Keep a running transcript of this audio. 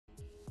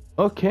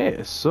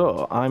Okay,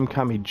 so I'm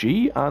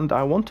CammyG and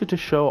I wanted to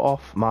show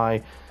off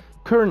my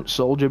current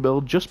soldier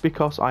build just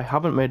because I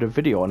haven't made a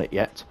video on it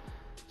yet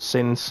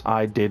since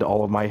I did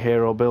all of my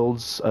hero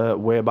builds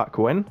way back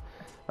when.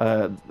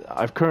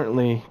 I've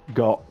currently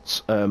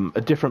got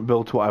a different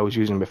build to what I was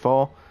using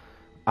before,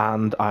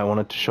 and I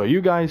wanted to show you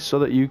guys so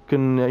that you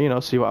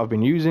can see what I've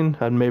been using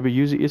and maybe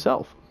use it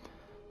yourself.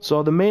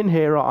 So the main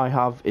hero I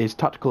have is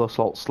Tactical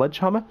Assault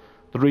Sledgehammer.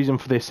 The reason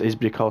for this is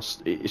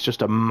because it's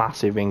just a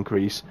massive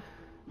increase.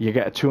 You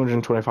get a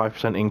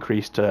 225%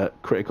 increase to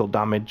critical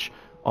damage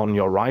on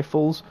your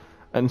rifles,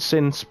 and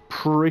since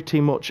pretty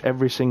much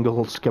every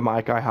single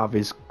schematic I have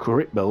is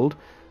crit build,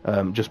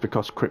 just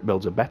because crit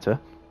builds are better,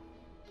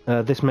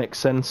 this makes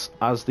sense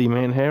as the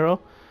main hero.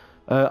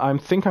 I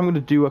think I'm going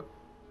to do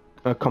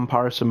a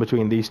comparison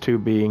between these two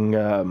being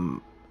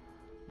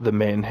the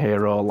main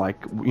hero,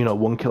 like,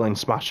 one killing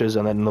smashes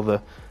and then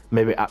another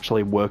maybe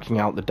actually working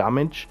out the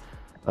damage.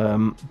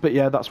 But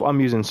yeah, that's what I'm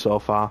using so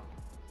far.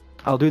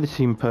 I'll do the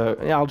team perk.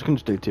 Yeah, I'll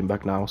just do team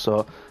perk now.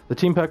 So the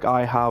team perk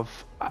I have,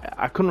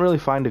 I couldn't really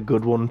find a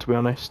good one, to be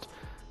honest.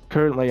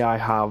 Currently I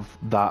have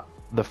that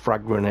the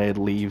frag grenade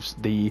leaves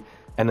the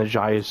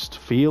energized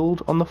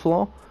field on the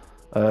floor.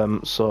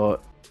 So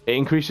it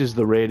increases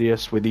the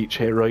radius with each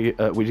hero,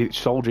 with each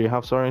soldier you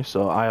have, sorry.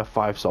 So I have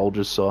 5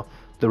 soldiers, so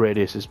the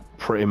radius is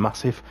pretty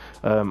massive.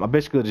 I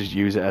basically just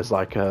use it as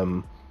like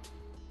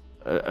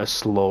a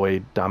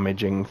slowy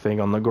damaging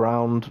thing on the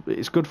ground.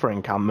 It's good for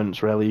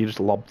encampments, really. You just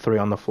lob 3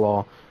 on the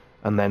floor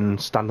and then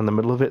stand in the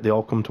middle of it. They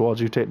all come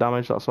towards you, take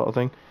damage, that sort of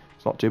thing.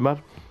 It's not too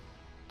bad.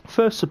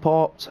 First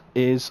support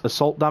is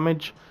assault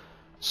damage.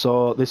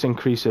 So this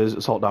increases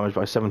assault damage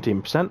by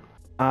 17%.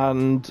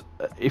 And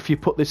if you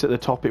put this at the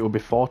top, it would be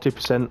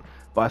 40%.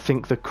 But I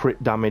think the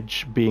crit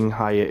damage being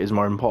higher is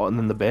more important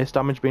than the base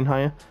damage being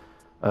higher.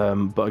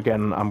 But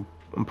again, I'm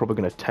probably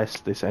going to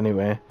test this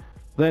anyway.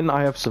 Then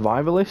I have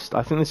Survivalist.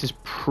 I think this is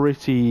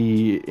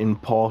pretty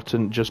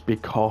important just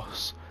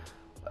because,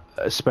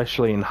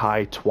 especially in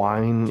high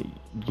twine,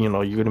 you're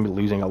going to be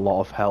losing a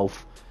lot of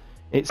health.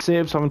 It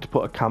saves having to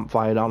put a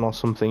campfire down or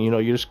something.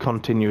 You're just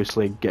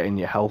continuously getting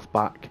your health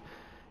back.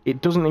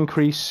 It doesn't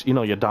increase,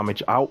 your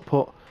damage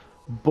output,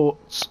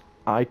 but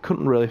I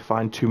couldn't really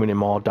find too many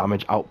more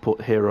damage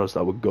output heroes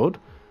that were good.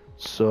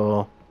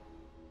 So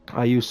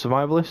I use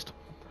Survivalist.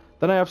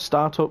 Then I have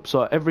Startup,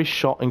 so every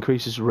shot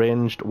increases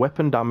ranged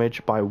weapon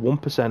damage by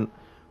 1%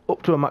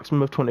 up to a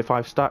maximum of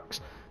 25 stacks.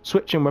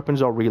 Switching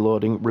weapons or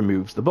reloading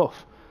removes the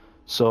buff.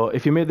 So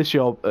if you made this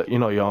your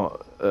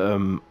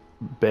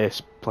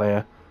base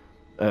player,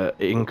 it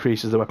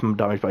increases the weapon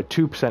damage by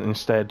 2%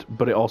 instead,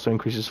 but it also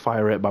increases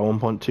fire rate by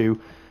 1.2.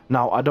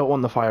 Now, I don't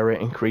want the fire rate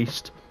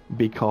increased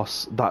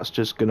because that's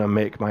just going to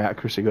make my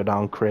accuracy go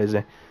down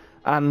crazy.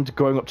 And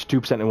going up to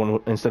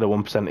 2% instead of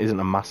 1% isn't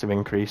a massive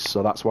increase,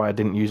 so that's why I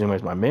didn't use him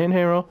as my main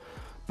hero.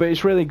 But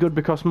it's really good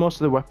because most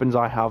of the weapons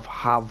I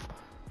have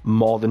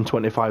more than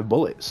 25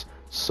 bullets.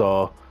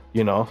 So,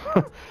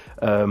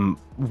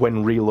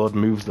 when reload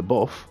moves the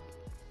buff,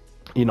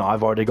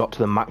 I've already got to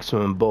the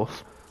maximum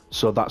buff,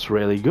 so that's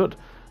really good.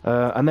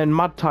 And then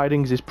Mad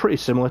Tidings is pretty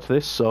similar to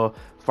this, so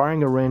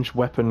firing a ranged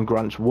weapon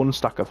grants 1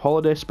 stack of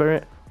Holiday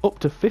Spirit, up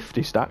to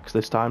 50 stacks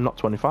this time, not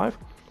 25.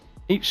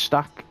 Each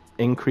stack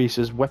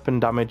increases weapon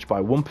damage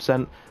by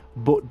 1%,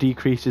 but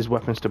decreases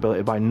weapon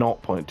stability by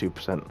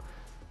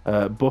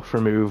 0.2%. Buff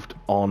removed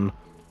on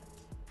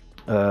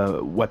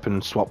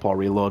weapon swap or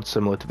reload,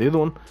 similar to the other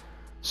one.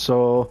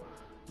 So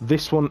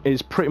this one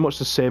is pretty much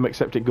the same,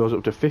 except it goes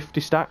up to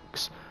 50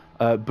 stacks,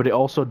 but it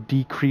also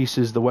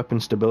decreases the weapon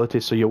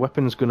stability, so your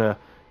weapon's gonna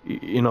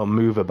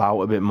move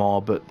about a bit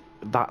more, but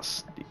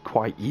that's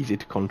quite easy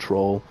to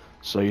control,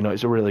 so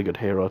it's a really good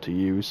hero to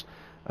use.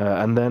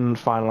 And then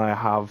finally I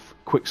have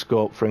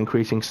Quickscope for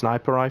increasing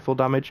sniper rifle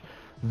damage.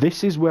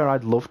 This is where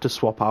I'd love to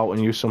swap out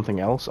and use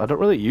something else. I don't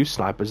really use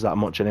snipers that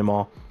much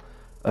anymore.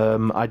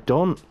 I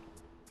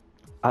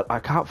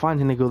can't find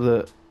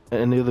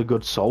any other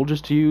good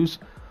soldiers to use,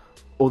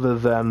 other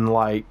than,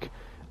 like,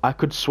 I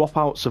could swap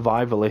out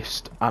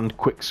Survivalist and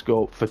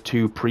Quickscope for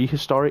 2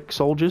 prehistoric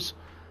soldiers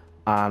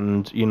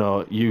and,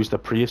 use the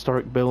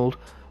prehistoric build,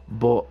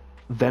 but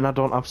then I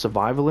don't have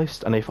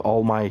Survivalist, and if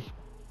all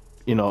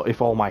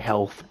my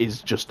health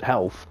is just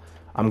health,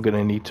 I'm going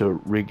to need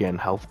to regain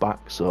health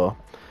back, so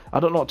I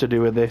don't know what to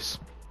do with this.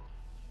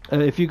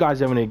 If you guys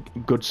have any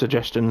good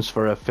suggestions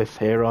for a 5th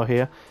hero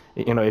here,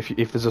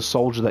 if there's a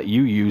soldier that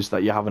you use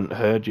that you haven't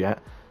heard yet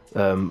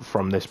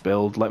from this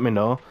build, let me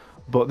know.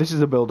 But this is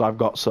the build I've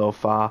got so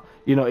far.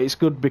 It's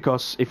good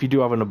because if you do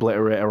have an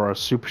Obliterator or a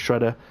Super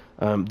Shredder,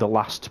 the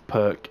last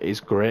perk is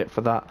great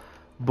for that.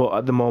 But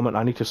at the moment,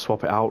 I need to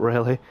swap it out,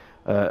 really.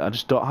 I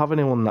just don't have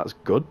anyone that's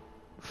good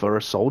for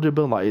a soldier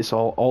build. Like, it's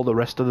all the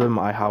rest of them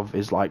I have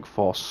is like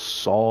for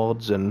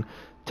swords and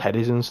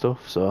teddies and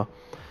stuff. So,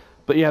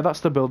 but yeah,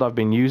 that's the build I've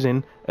been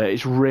using.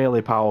 It's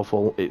really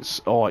powerful.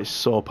 It's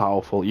so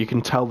powerful. You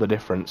can tell the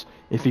difference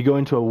if you go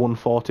into a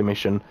 140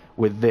 mission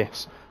with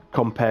this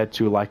compared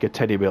to like a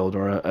teddy build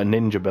or a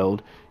ninja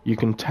build. You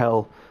can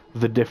tell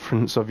the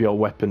difference of your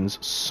weapons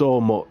so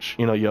much.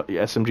 You know, your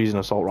SMGs and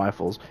assault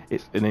rifles,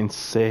 it's an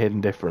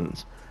insane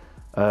difference.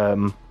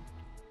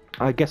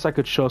 I guess I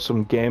could show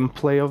some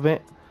gameplay of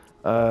it,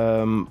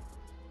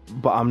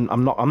 but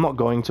I'm not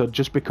going to,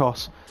 just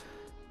because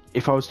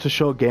if I was to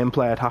show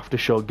gameplay, I'd have to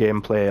show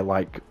gameplay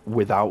like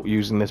without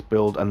using this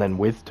build and then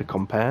with to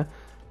compare,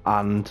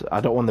 and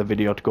I don't want the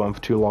video to go on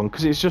for too long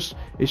because it's just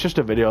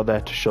a video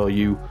there to show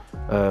you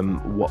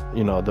what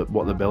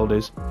the build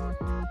is.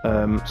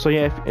 So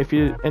yeah, if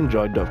you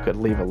enjoyed, don't forget to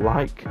leave a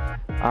like,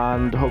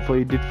 and hopefully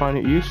you did find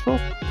it useful.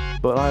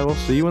 But I will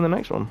see you in the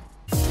next one.